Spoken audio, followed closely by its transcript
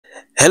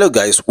Hello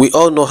guys, we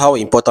all know how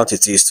important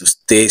it is to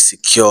stay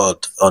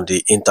secured on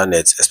the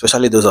internet,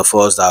 especially those of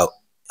us that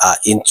are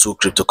into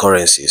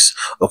cryptocurrencies.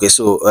 Okay,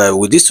 so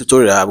with this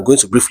tutorial, I'm going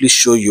to briefly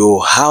show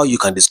you how you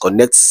can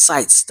disconnect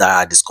sites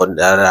that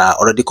are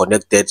already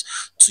connected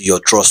to your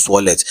Trust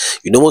wallet.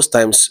 You know, most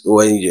times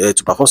when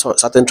to perform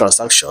certain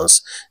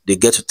transactions, they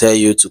get to tell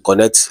you to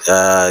connect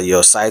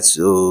your sites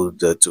to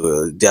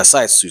their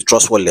sites to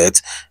Trust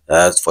wallet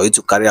for you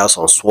to carry out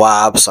some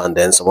swaps and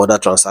then some other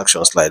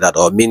transactions like that,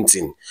 or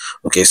minting.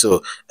 Okay,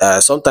 so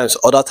sometimes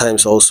other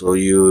times also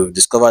you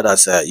discover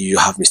that you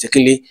have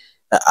mistakenly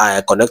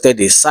connected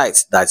a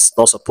site that's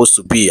not supposed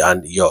to be,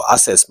 and your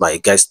assets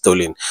might get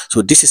stolen.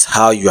 So this is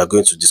how you are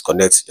going to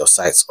disconnect your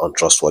sites on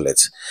Trust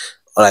Wallet.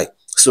 All right,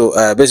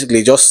 so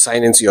basically just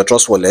sign into your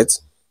Trust Wallet.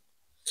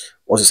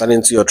 Once you sign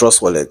into your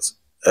Trust Wallet,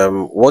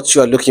 what you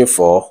are looking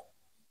for,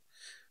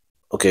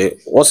 okay,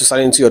 once you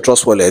sign into your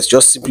Trust Wallet,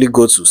 just simply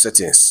go to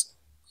settings.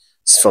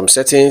 From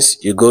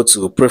settings you go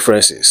to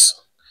preferences.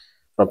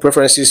 From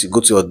preferences you go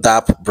to your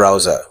DApp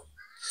browser,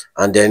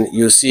 and then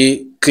you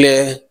see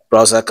clear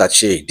browser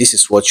cache. This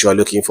is what you are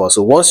looking for.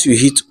 So once you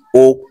hit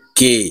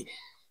OK,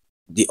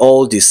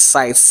 all the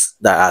sites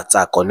that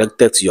are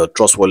connected to your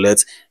Trust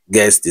wallet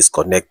gets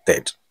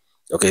disconnected.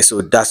 Okay, so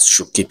that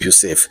should keep you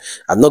safe.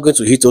 I'm not going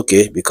to hit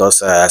OK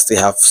because I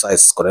still have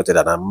sites connected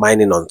and I'm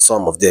mining on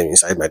some of them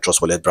inside my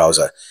Trust wallet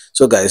browser.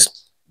 So guys,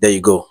 there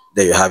you go,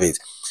 there you have it.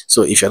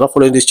 So if you're not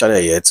following this channel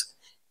yet,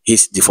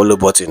 hit the follow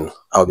button.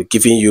 I'll be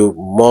giving you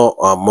more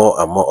and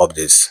more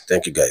updates.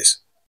 Thank you guys.